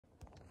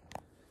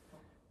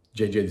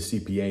JJ the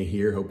CPA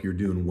here. Hope you're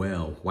doing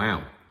well.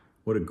 Wow,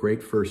 what a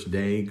great first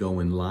day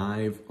going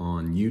live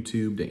on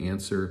YouTube to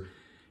answer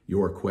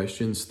your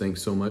questions.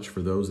 Thanks so much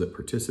for those that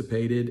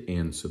participated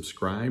and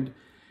subscribed.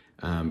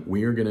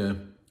 We are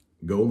gonna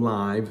go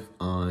live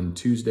on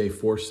Tuesday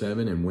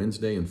 4/7 and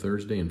Wednesday and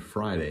Thursday and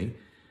Friday,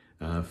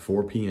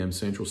 4 p.m.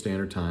 Central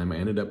Standard Time. I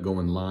ended up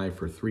going live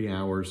for 3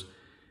 hours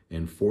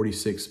and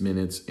 46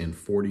 minutes and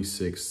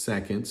 46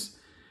 seconds.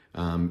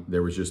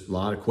 There was just a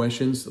lot of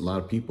questions, a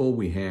lot of people.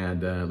 We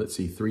had,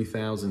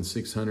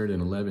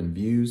 3,611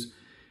 views.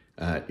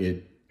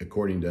 It,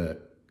 according to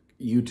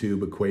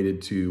YouTube,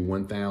 equated to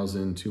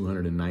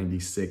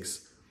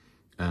 1,296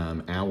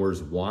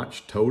 hours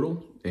watched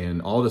total.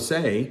 And all to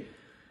say,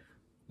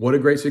 what a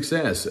great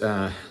success.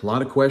 A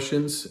lot of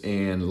questions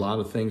and a lot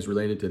of things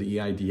related to the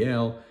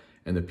EIDL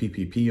and the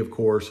PPP, of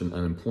course, and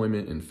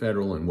unemployment and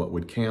federal and what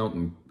would count,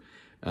 and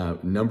a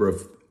number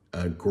of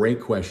great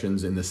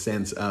questions in the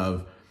sense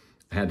of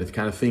I had to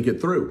kind of think it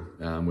through,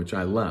 which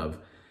I love.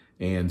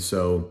 And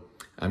so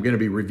I'm going to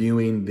be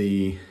reviewing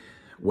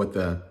what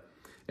the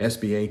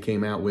SBA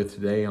came out with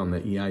today on the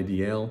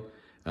EIDL.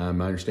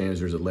 My understanding is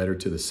there's a letter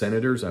to the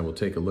senators. I will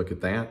take a look at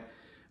that.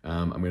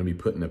 I'm going to be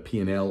putting a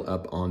P&L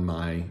up on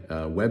my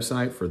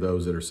website for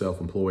those that are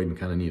self-employed and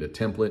kind of need a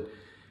template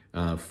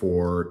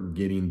for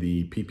getting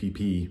the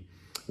PPP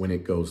when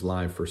it goes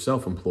live for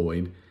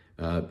self-employed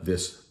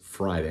this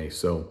Friday.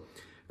 So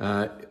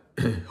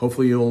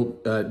hopefully you'll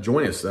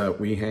join us.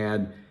 We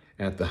had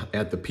at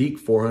the peak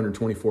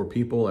 424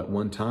 people at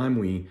one time.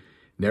 We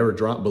never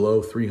dropped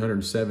below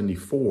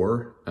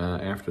 374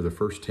 after the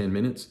first 10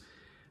 minutes.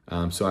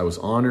 So I was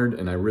honored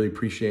and I really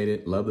appreciate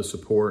it. Love the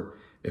support.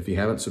 If you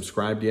haven't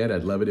subscribed yet,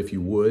 I'd love it if you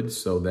would,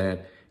 so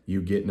that you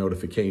get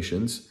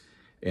notifications.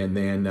 And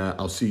then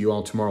I'll see you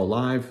all tomorrow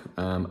live.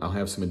 I'll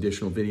have some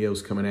additional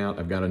videos coming out.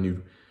 I've got a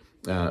new,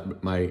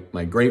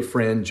 my great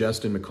friend,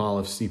 Justin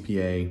McAuliffe,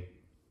 CPA.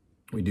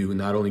 We do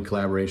not only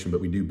collaboration,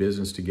 but we do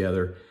business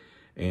together.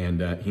 And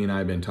he and I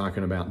have been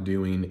talking about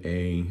doing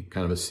a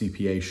kind of a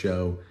CPA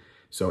show.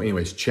 So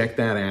anyways, check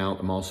that out.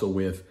 I'm also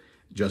with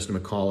Justin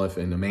McAuliffe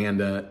and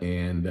Amanda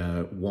and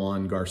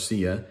Juan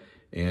Garcia.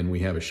 And we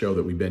have a show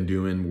that we've been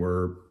doing.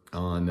 We're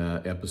on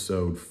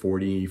episode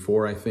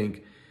 44, I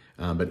think.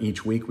 But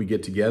each week we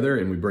get together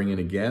and we bring in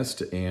a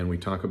guest and we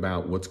talk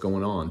about what's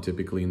going on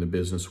typically in the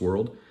business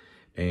world.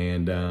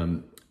 And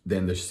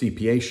then the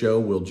CPA show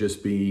will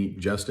just be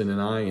Justin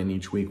and I, and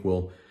each week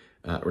we'll,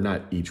 or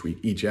not each week,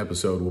 each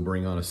episode we'll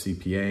bring on a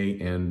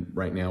CPA. And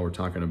right now we're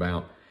talking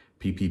about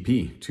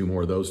PPP, 2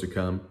 more of those to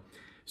come.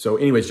 So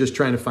anyways, just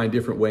trying to find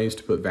different ways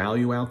to put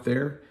value out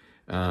there.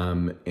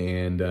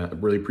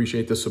 Really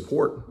appreciate the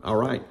support. All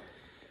right.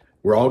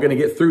 We're all going to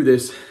get through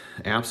this.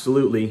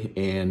 Absolutely.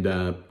 And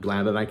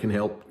glad that I can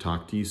help.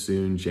 Talk to you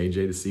soon. JJ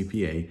the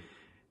CPA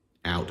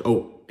out.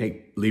 Oh,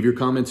 hey, leave your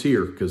comments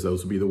here because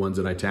those will be the ones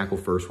that I tackle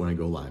first when I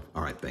go live.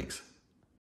 All right. Thanks.